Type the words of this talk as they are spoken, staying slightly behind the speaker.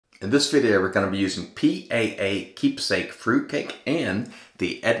In this video, we're going to be using PAA Keepsake Fruitcake and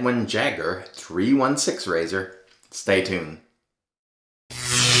the Edwin Jagger 316 razor. Stay tuned.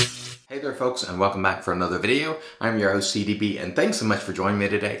 Hey there folks, and welcome back for another video. I'm your host CDB, and thanks so much for joining me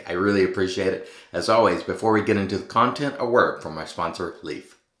today. I really appreciate it. As always, before we get into the content, a word from my sponsor,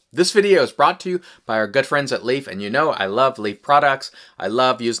 Leaf. This video is brought to you by our good friends at Leaf, and you know I love Leaf products. I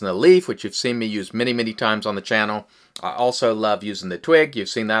love using the Leaf, which you've seen me use many times on the channel. I also love using the Twig. You've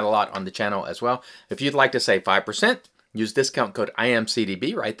seen that a lot on the channel as well. If you'd like to save 5%, use discount code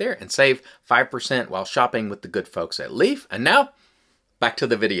IAMCDB right there and save 5% while shopping with the good folks at Leaf. And now, back to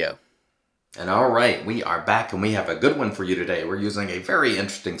the video. And all right, we are back and we have a good one for you today. We're using a very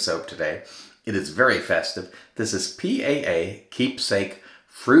interesting soap today. It is very festive. This is PAA Keepsake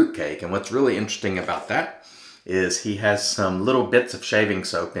Fruitcake, and what's really interesting about that is he has some little bits of shaving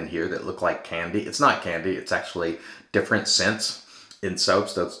soap in here that look like candy. It's not candy, it's actually different scents in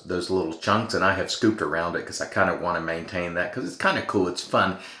soaps, those little chunks, and I have scooped around it because I kind of want to maintain that because it's kind of cool, it's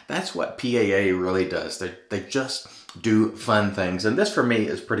fun. That's what PAA really does. They just do fun things, and this for me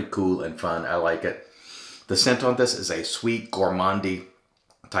is pretty cool and fun. I like it. The scent on this is a sweet gourmandy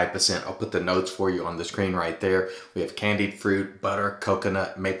type of scent. I'll put the notes for you on the screen right there. We have candied fruit, butter,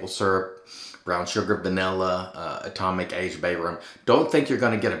 coconut, maple syrup, brown sugar, vanilla, atomic aged bay rum. Don't think you're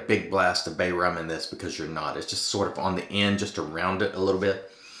going to get a big blast of bay rum in this because you're not. It's just sort of on the end, just around it a little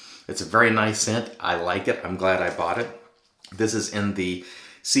bit. It's a very nice scent. I like it. I'm glad I bought it. This is in the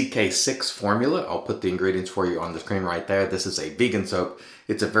CK6 formula. I'll put the ingredients for you on the screen right there. This is a vegan soap.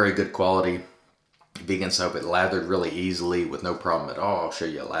 It's a very good quality vegan soap. It lathered really easily with no problem at all. I'll show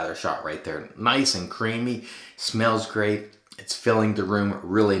you a lather shot right there. Nice and creamy. Smells great. It's filling the room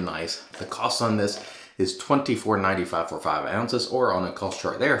really nice. The cost on this is $24.95 for 5 ounces, or on a cost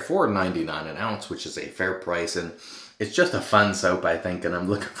chart there, $4.99 an ounce, which is a fair price. And it's just a fun soap, I think, and I'm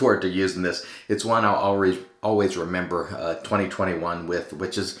looking forward to using this. It's one I'll always remember 2021 with,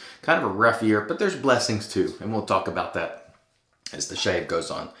 which is kind of a rough year, but there's blessings too, and we'll talk about that as the shave goes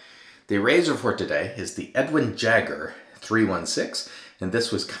on. The razor for today is the Edwin Jagger 316, and this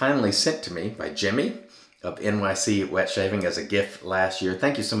was kindly sent to me by Jimmy of NYC Wetshaving as a gift last year.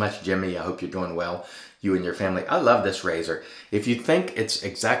 Thank you so much, Jimmy. I hope you're doing well, you and your family. I love this razor. If you think it's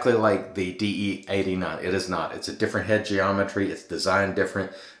exactly like the DE89, it is not. It's a different head geometry. It's designed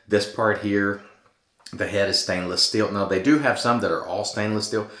different. This part here, the head is stainless steel. Now, they do have some that are all stainless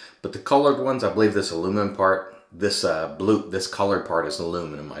steel, but the colored ones, I believe this aluminum part, this colored part is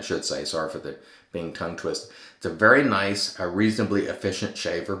aluminum, I should say. Sorry for the being tongue twisted. It's a very nice, reasonably efficient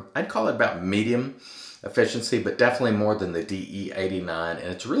shaver. I'd call it about medium efficiency, but definitely more than the DE89. And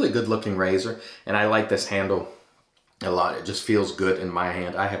it's a really good looking razor. And I like this handle a lot. It just feels good in my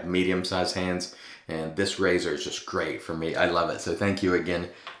hand. I have medium sized hands, and this razor is just great for me. I love it. So thank you again,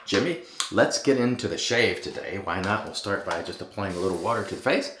 Jimmy. Let's get into the shave today. Why not? We'll start by just applying a little water to the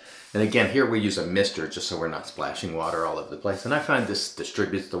face. And again, here we use a mister just so we're not splashing water all over the place. And I find this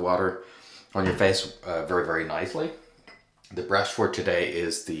distributes the water on your face very nicely. The brush for today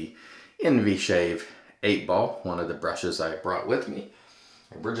is the Envy Shave 8-ball, one of the brushes I brought with me.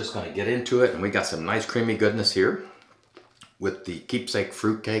 And we're just going to get into it. And we got some nice creamy goodness here with the Keepsake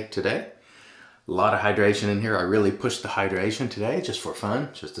Fruitcake today. A lot of hydration in here. I really pushed the hydration today just for fun,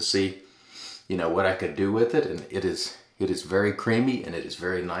 just to see, you know, what I could do with it. And it is very creamy, and it is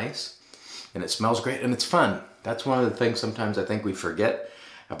very nice, and it smells great, and it's fun. That's one of the things sometimes I think we forget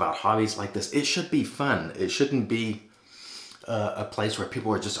about hobbies like this. It should be fun. It shouldn't be a place where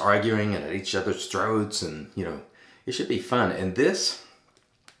people are just arguing and at each other's throats, and you know, it should be fun. And this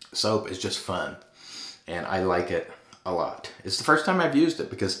soap is just fun, and I like it a lot. It's the first time I've used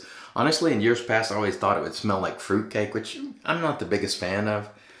it because honestly, in years past, I always thought it would smell like fruitcake, which I'm not the biggest fan of.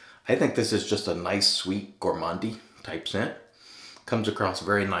 I think this is just a nice, sweet, gourmandy type scent. Comes across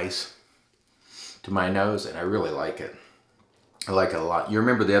very nice to my nose, and I really like it. I like it a lot. You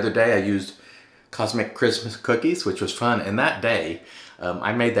remember the other day I used Cosmic Christmas cookies, which was fun, and that day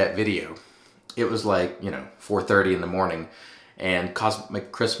I made that video. It was like, you know, 4:30 in the morning, and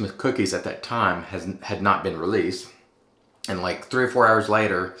Cosmic Christmas cookies at that time had not been released, and like 3 or 4 hours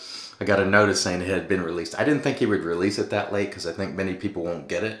later I got a notice saying it had been released. I didn't think he would release it that late because I think many people won't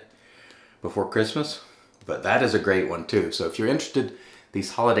get it before Christmas. But that is a great one too. So if you're interested,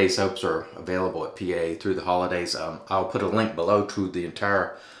 these holiday soaps are available at PA through the holidays. I'll put a link below to the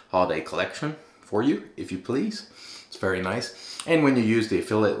entire holiday collection for you, if you please. It's very nice. And when you use the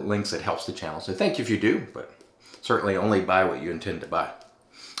affiliate links, it helps the channel. So thank you if you do, but certainly only buy what you intend to buy.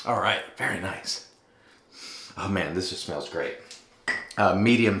 All right, very nice. Oh man, this just smells great.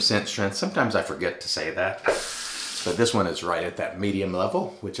 Medium scent strength. Sometimes I forget to say that. But this one is right at that medium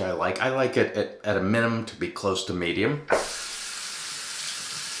level, which I like. I like it at a minimum to be close to medium.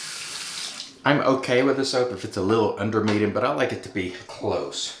 I'm okay with the soap if it's a little under medium, but I like it to be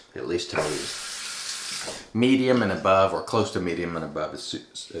close, at least to medium. Medium and above, or close to medium and above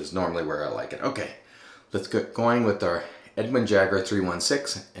is normally where I like it. Okay, let's get going with our Edwin Jagger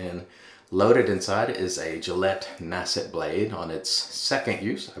 316, and loaded inside is a Gillette Nasset blade on its second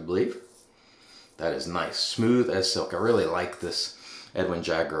use, I believe. That is nice, smooth as silk. I really like this Edwin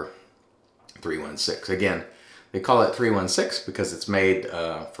Jagger 316. Again, they call it 316 because it's made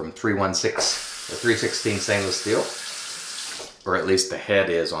from 316 or 316 stainless steel, or at least the head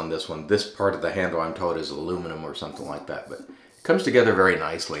is on this one. This part of the handle, I'm told, is aluminum or something like that, but it comes together very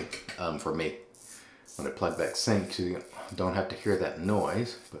nicely for me. When I plug that sink, so you don't have to hear that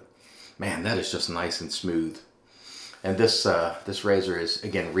noise, but man, that is just nice and smooth. And this this razor is,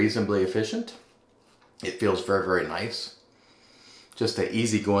 again, reasonably efficient. It feels very, very nice. Just an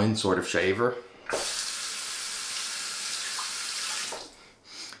easygoing sort of shaver.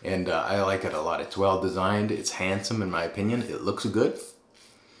 And I like it a lot. It's well designed. It's handsome, in my opinion. It looks good.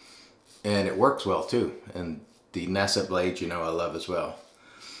 And it works well, too. And the Nasset blade, you know, I love as well.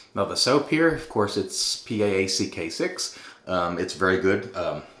 Now, the soap here, of course, it's PAA Keepsake. It's very good.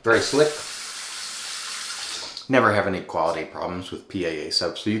 Very slick. Never have any quality problems with PAA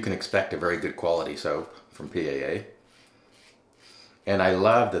soap, so you can expect a very good quality soap from PAA. And I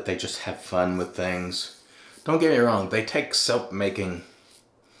love that they just have fun with things. Don't get me wrong, they take soap making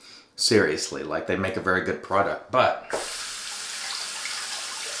seriously, like they make a very good product, but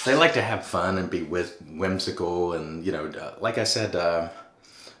they like to have fun and be whimsical. And, you know, like I said, I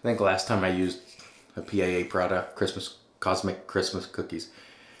think last time I used a PAA product, Cosmic Christmas cookies,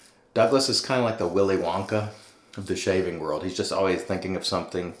 Douglas is kind of like the Willy Wonka of the shaving world. He's just always thinking of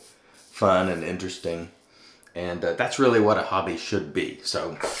something fun and interesting, and that's really what a hobby should be.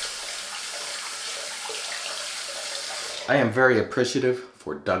 So I am very appreciative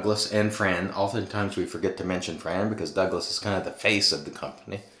for Douglas and Fran. Oftentimes we forget to mention Fran because Douglas is kind of the face of the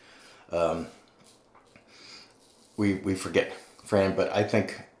company. We forget Fran, but I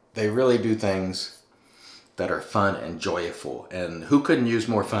think they really do things that are fun and joyful, and who couldn't use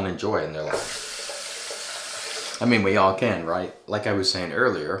more fun and joy in their life? I mean, we all can, right? Like I was saying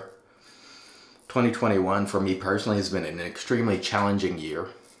earlier, 2021 for me personally has been an extremely challenging year.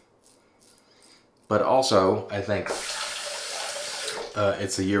 But also, I think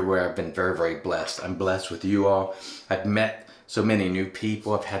it's a year where I've been very, very blessed. I'm blessed with you all. I've met so many new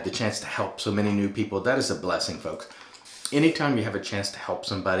people. I've had the chance to help so many new people. That is a blessing, folks. Anytime you have a chance to help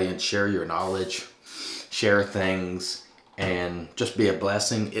somebody and share your knowledge, share things, and just be a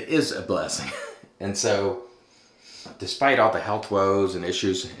blessing, it is a blessing. And so, despite all the health woes and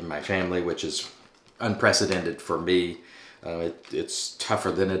issues in my family, which is unprecedented for me, it's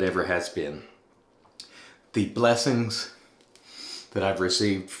tougher than it ever has been. The blessings that I've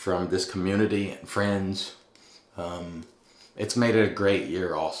received from this community and friends, it's made it a great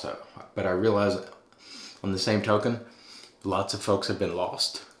year also. But I realize, on the same token, lots of folks have been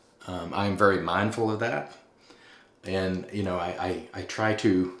lost. I am very mindful of that. And, you know, I try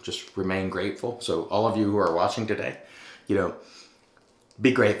to just remain grateful. So all of you who are watching today, you know,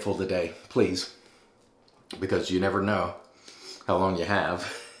 be grateful today, please. Because you never know how long you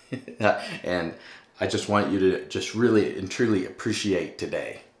have. And I just want you to just really and truly appreciate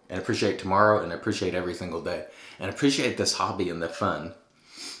today. And appreciate tomorrow, and appreciate every single day. And appreciate this hobby and the fun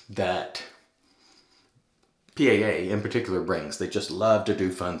that PAA in particular brings. They just love to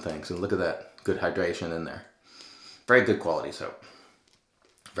do fun things. And look at that good hydration in there. Very good quality soap.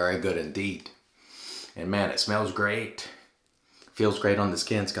 Very good indeed. And man, it smells great. Feels great on the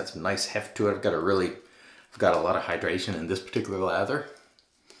skin. It's got some nice heft to it. I've got a lot of hydration in this particular lather.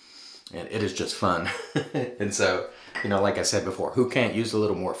 And it is just fun. And so, you know, like I said before, who can't use a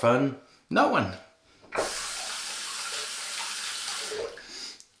little more fun? No one.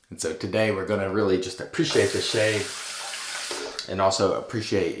 And so today we're going to really just appreciate the shave and also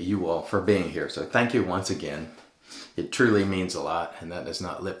appreciate you all for being here. So thank you once again. It truly means a lot, and that is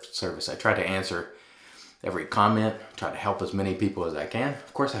not lip service. I try to answer every comment, try to help as many people as I can.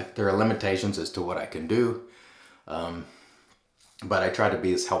 Of course, there are limitations as to what I can do, but I try to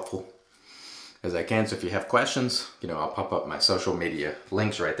be as helpful as I can. So if you have questions, you know, I'll pop up my social media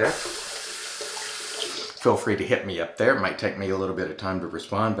links right there. Feel free to hit me up there. It might take me a little bit of time to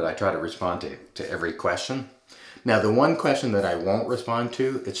respond, but I try to respond to every question. Now, the one question that I won't respond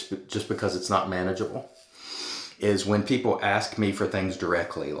to, it's just because it's not manageable, is when people ask me for things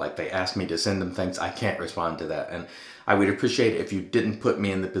directly, like they ask me to send them things, I can't respond to that. And I would appreciate it if you didn't put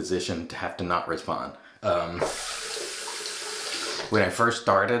me in the position to have to not respond. When I first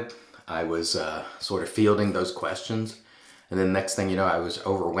started, I was sort of fielding those questions, and then next thing you know, I was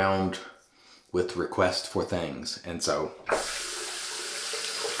overwhelmed with requests for things. And so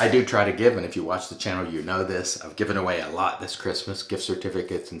I do try to give, and if you watch the channel, you know this. I've given away a lot this Christmas, gift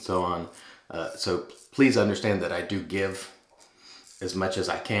certificates and so on. So please understand that I do give as much as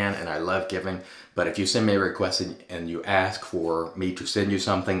I can, and I love giving. But if you send me a request and you ask for me to send you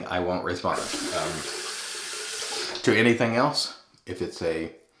something, I won't respond. To anything else, if it's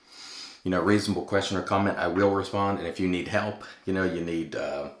a reasonable question or comment, I will respond. And if you need help, you need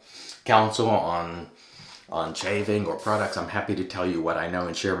counsel on shaving or products, I'm happy to tell you what I know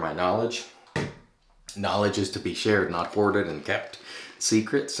and share my knowledge. Knowledge is to be shared, not hoarded and kept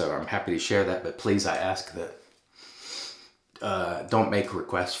secret. So I'm happy to share that. But please, I ask that don't make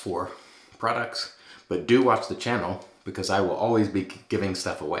requests for products, but do watch the channel, because I will always be giving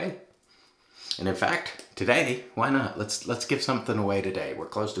stuff away. And in fact, today, why not? Let's give something away today. We're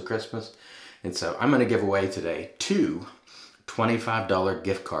close to Christmas. And so I'm going to give away today 2 $25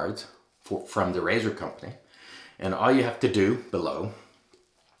 gift cards from the razor company. And all you have to do below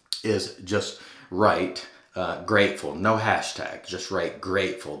is just write grateful, no hashtag, just write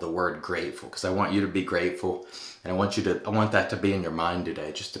grateful, the word grateful, because I want you to be grateful, and I want that to be in your mind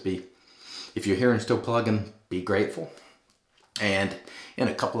today, just to be, if you're here and still plugging, be grateful. And in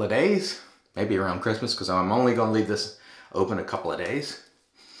a couple of days, maybe around Christmas, because I'm only going to leave this open a couple of days,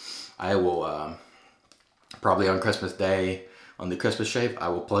 I will probably on Christmas Day, on the Christmas shave, I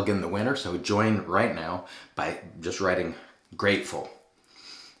will plug in the winner. So join right now by just writing grateful.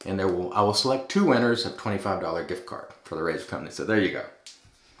 And I will select 2 winners of $25 gift card for the razor company. So there you go.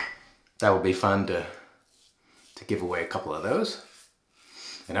 That will be fun to give away a couple of those.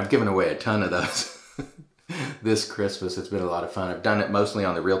 And I've given away a ton of those this Christmas. It's been a lot of fun. I've done it mostly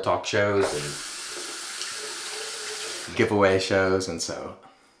on the Real Talk shows and giveaway shows. And so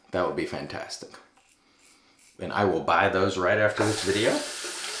that will be fantastic. And I will buy those right after this video.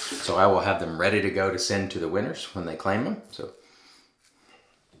 So I will have them ready to go to send to the winners when they claim them. So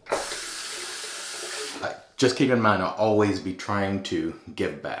just keep in mind, I'll always be trying to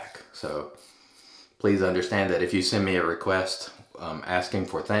give back. So please understand that if you send me a request asking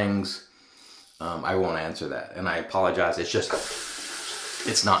for things, I won't answer that. And I apologize.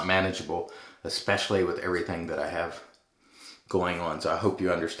 It's not manageable, especially with everything that I have going on. So I hope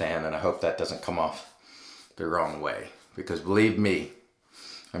you understand, and I hope that doesn't come off the wrong way, because believe me,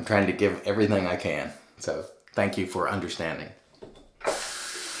 I'm trying to give everything I can. So thank you for understanding.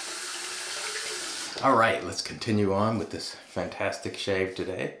 All right, let's continue on with this fantastic shave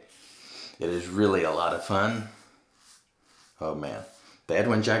today. It is really a lot of fun. Oh man, the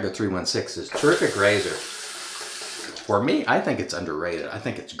Edwin Jagger 316 is a terrific razor. For me, I think it's underrated. I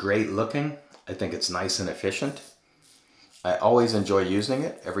think it's great looking. I think it's nice and efficient. I always enjoy using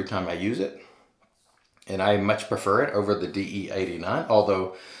it every time I use it. And I much prefer it over the DE89,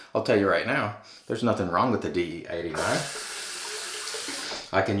 although I'll tell you right now, there's nothing wrong with the DE89.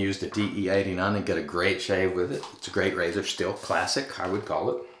 I can use the DE89 and get a great shave with it. It's a great razor, still classic, I would call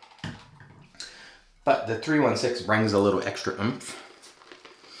it. But the 316 brings a little extra oomph.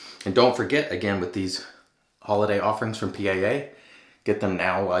 And don't forget, again, with these holiday offerings from PAA, get them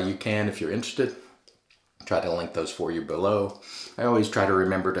now while you can if you're interested. Try to link those for you below. I always try to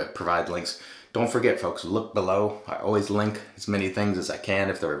remember to provide links. Don't forget, folks, look below. I always link as many things as I can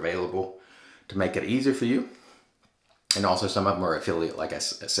if they're available to make it easier for you. And also some of them are affiliate, like I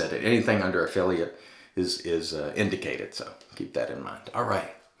said. Anything under affiliate is indicated, so keep that in mind. All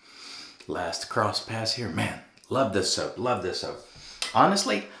right, last cross pass here. Man, love this soap, love this soap.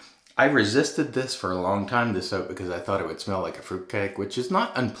 Honestly, I resisted this for a long time, this soap, because I thought it would smell like a fruitcake, which is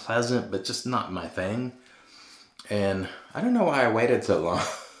not unpleasant, but just not my thing. And I don't know why I waited so long.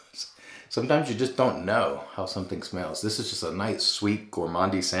 Sometimes you just don't know how something smells. This is just a nice, sweet,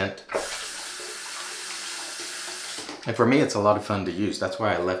 gourmandy scent. And for me, it's a lot of fun to use. That's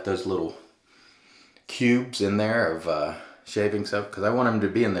why I left those little cubes in there of shaving soap, because I want them to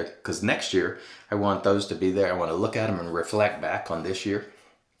be in there, because next year, I want those to be there. I want to look at them and reflect back on this year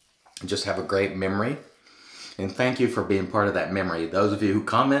and just have a great memory. And thank you for being part of that memory. Those of you who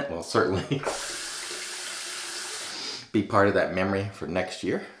comment will certainly be part of that memory for next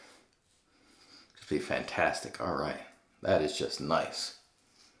year. Be fantastic. All right, that is just nice.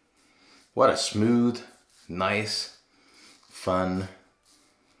 What a smooth, nice, fun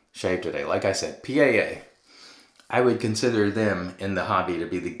shave today. Like I said, PAA, I would consider them in the hobby to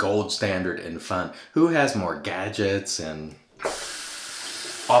be the gold standard in fun. Who has more gadgets and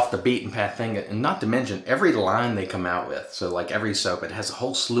off the beaten path thing? And not to mention every line they come out with. So like every soap, it has a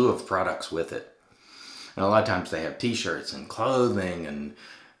whole slew of products with it. And a lot of times they have t-shirts and clothing and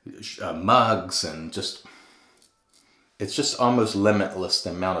mugs and just, it's just almost limitless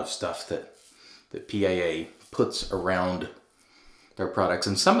the amount of stuff that PAA puts around their products.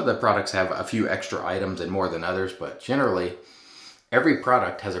 And some of the products have a few extra items and more than others, but generally every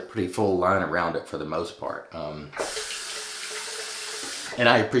product has a pretty full line around it for the most part. And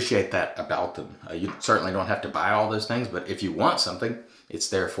I appreciate that about them. You certainly don't have to buy all those things, but if you want something, it's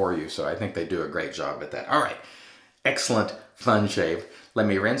there for you. So I think they do a great job at that. All right, excellent, fun shave. Let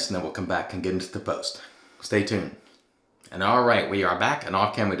me rinse and then we'll come back and get into the post. Stay tuned. And all right, we are back, and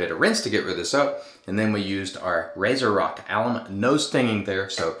off camera we did a rinse to get rid of the soap, and then we used our Razor Rock alum, no stinging there,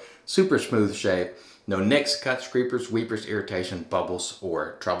 so super smooth shave, no nicks, cuts, creepers, weepers, irritation, bubbles,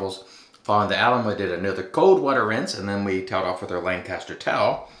 or troubles. Following the alum, we did another cold water rinse, and then we toweled off with our Lancaster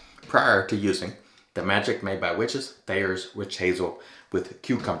towel prior to using the Magic Made by Witches Thayer's Witch Hazel with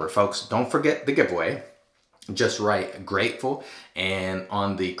Cucumber. Folks, don't forget the giveaway. Just write grateful, and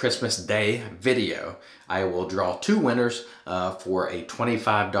on the Christmas Day video I will draw 2 winners for a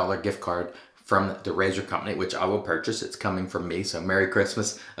 $25 gift card from the razor company, which I will purchase. It's coming from me, so Merry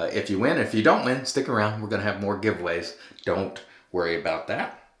Christmas if you win. If you don't win, stick around. We're gonna have more giveaways. Don't worry about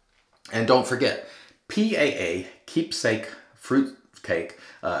that. And don't forget, PAA Keepsake Fruitcake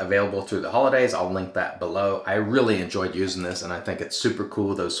available through the holidays. I'll link that below. I really enjoyed using this, and I think it's super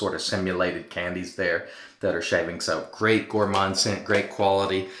cool, those sort of simulated candies there that are shaving soap. Great gourmand scent, great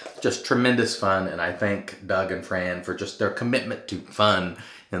quality, just tremendous fun, and I thank Doug and Fran for just their commitment to fun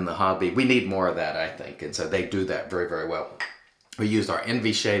in the hobby. We need more of that, I think, and so they do that very, very well. We used our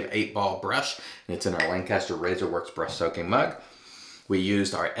Envy Shave 8-ball brush, and it's in our Lancaster Razor Works brush soaking mug. We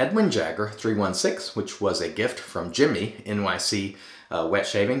used our Edwin Jagger 316, which was a gift from Jimmy, NYC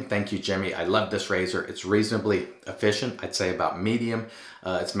Wetshaving. Thank you, Jimmy. I love this razor. It's reasonably efficient. I'd say about medium.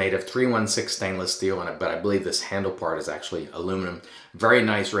 It's made of 316 stainless steel, but I believe this handle part is actually aluminum. Very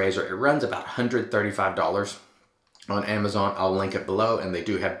nice razor. It runs about $135 on Amazon. I'll link it below, and they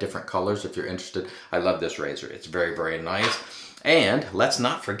do have different colors if you're interested. I love this razor. It's very, very nice. And let's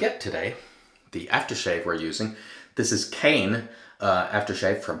not forget today the aftershave we're using. This is Cane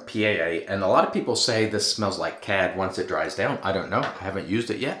aftershave from PAA, and a lot of people say this smells like cad once it dries down. I don't know. I haven't used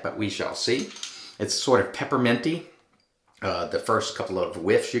it yet, but we shall see. It's sort of pepperminty, the first couple of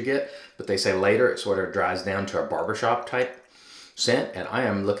whiffs you get, but they say later it sort of dries down to a barbershop type scent, and I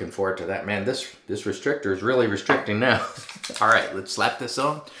am looking forward to that. Man, this restrictor is really restricting now. All right, let's slap this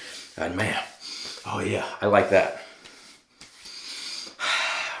on, and man, oh yeah, I like that.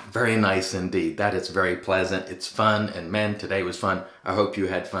 Very nice indeed. That is very pleasant. It's fun, and man, today was fun. I hope you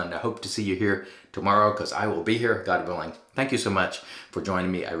had fun. I hope to see you here tomorrow, because I will be here, God willing. Thank you so much for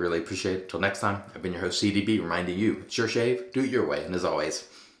joining me. I really appreciate it. Till next time, I've been your host, CDB, reminding you, it's your shave, do it your way, and as always,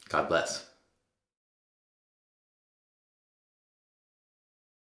 God bless.